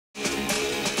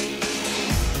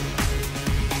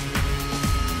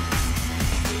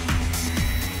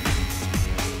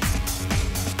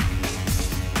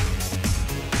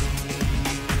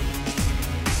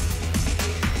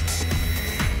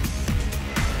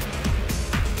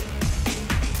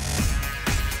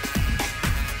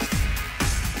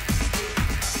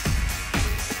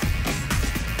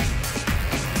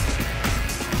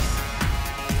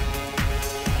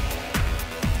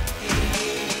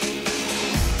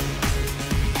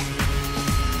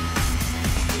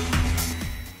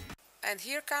And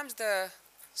here comes the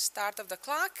start of the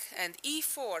clock, and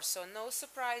e4, so no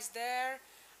surprise there.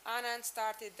 Anand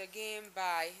started the game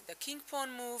by the king pawn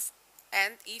move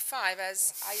and e5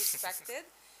 as I expected.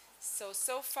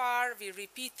 So far we're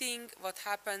repeating what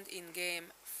happened in game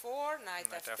 4, knight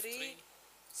f3.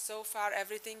 So far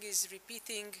everything is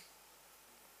repeating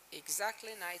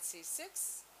exactly, knight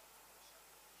c6.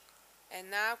 And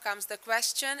now comes the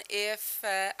question if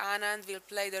Anand will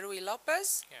play the Ruy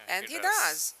Lopez, and he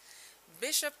does.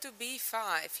 Bishop to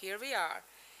b5, here we are.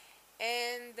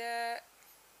 And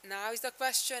now is the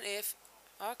question if,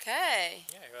 okay.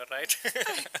 Yeah, you are right.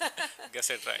 Guess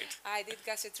it right. I did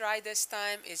guess it right this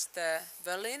time, it's the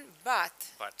Berlin, but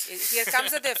here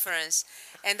comes the difference.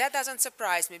 And that doesn't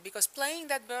surprise me, because playing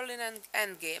that Berlin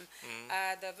endgame,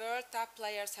 the world top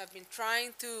players have been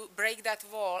trying to break that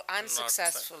wall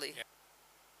unsuccessfully.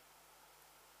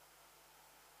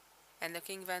 And the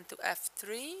king went to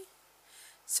f3.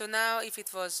 So now if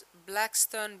it was black's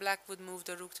turn, black would move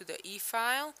the rook to the e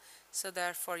file. So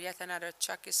therefore yet another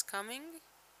check is coming.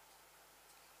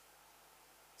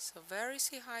 So where is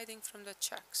he hiding from the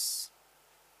checks?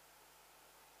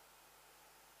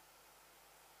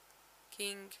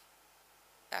 King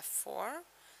f4.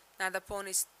 Now the pawn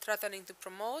is threatening to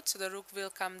promote, so the rook will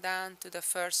come down to the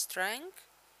first rank.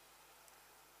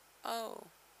 Oh.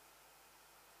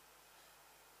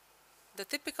 The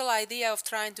typical idea of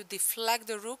trying to deflect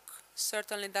the rook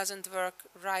certainly doesn't work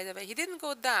right away. He didn't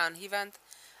go down, he went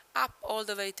up all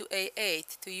the way to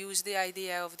a8 to use the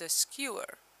idea of the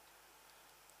skewer.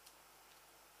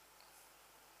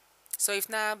 So if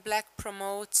now black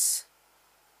promotes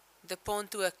the pawn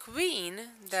to a queen,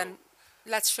 then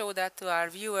let's show that to our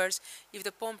viewers. If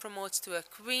the pawn promotes to a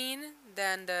queen,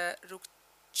 then the rook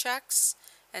checks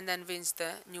and then wins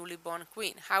the newly born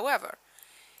queen. However,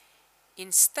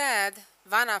 instead,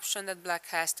 one option that black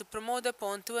has to promote the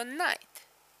pawn to a knight.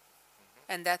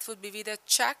 And that would be with a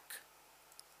check.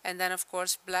 And then, of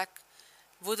course, black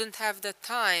wouldn't have the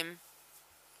time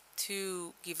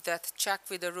to give that check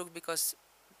with the rook because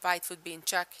white would be in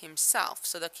check himself.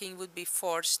 So the king would be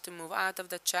forced to move out of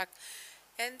the check.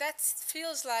 And that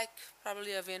feels like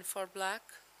probably a win for black.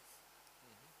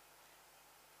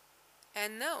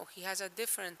 And no, he has a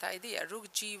different idea.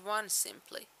 Rook g1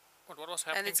 simply. What was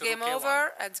happening? And it's game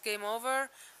over. It's game over.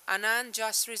 Anand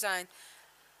just resigned.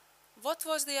 What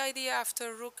was the idea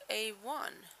after rook a1?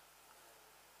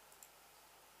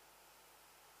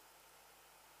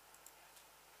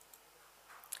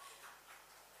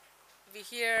 We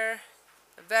hear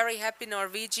a very happy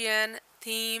Norwegian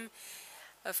team.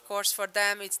 Of course, for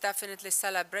them it's definitely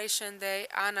celebration day.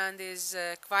 Anand is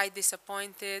quite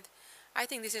disappointed. I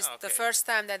think this is the first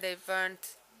time that they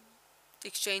weren't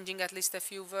exchanging at least a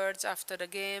few words after the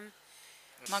game.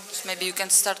 Magnus, maybe you can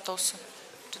start also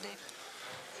today.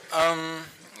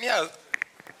 Yeah,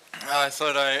 I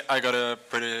thought I got a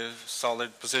pretty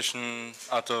solid position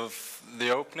out of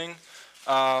the opening.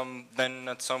 Then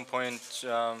at some point,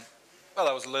 well,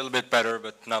 I was a little bit better,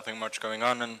 but nothing much going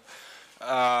on,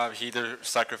 and he either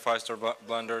sacrificed or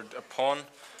blundered a pawn.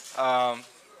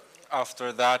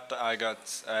 After that, I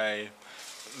got a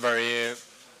very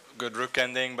good rook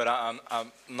ending, but I'm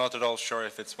not at all sure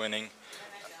if it's winning.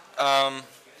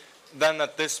 Then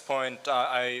at this point,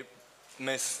 I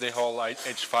missed the whole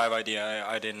h5 idea.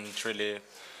 I didn't really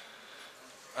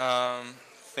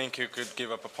think you could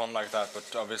give up a pawn like that,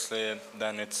 but obviously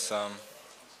then it's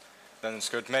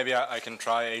good. Maybe I can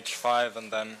try h5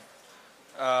 and then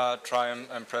try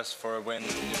and press for a win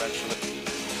eventually.